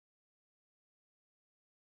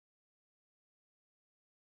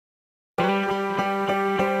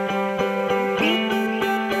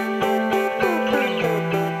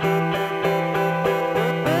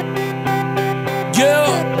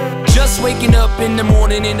up in the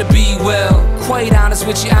morning and to be well. Quite honest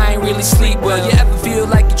with you, I ain't really sleep well. You ever feel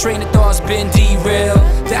like your train of thought's been derailed?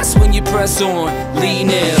 That's when you press on,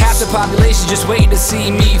 lean in. Half the population just waiting to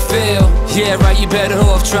see me fail. Yeah right, you better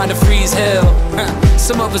off trying to freeze hell.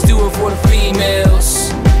 Some of us do it for the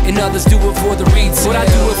females, and others do it for the retail. But I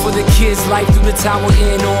do it for the kids, life through the tower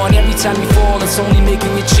in on. Every time you fall, it's only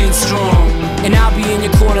making your chin strong. And I'll be in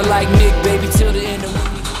your corner like Nick, baby, till the end of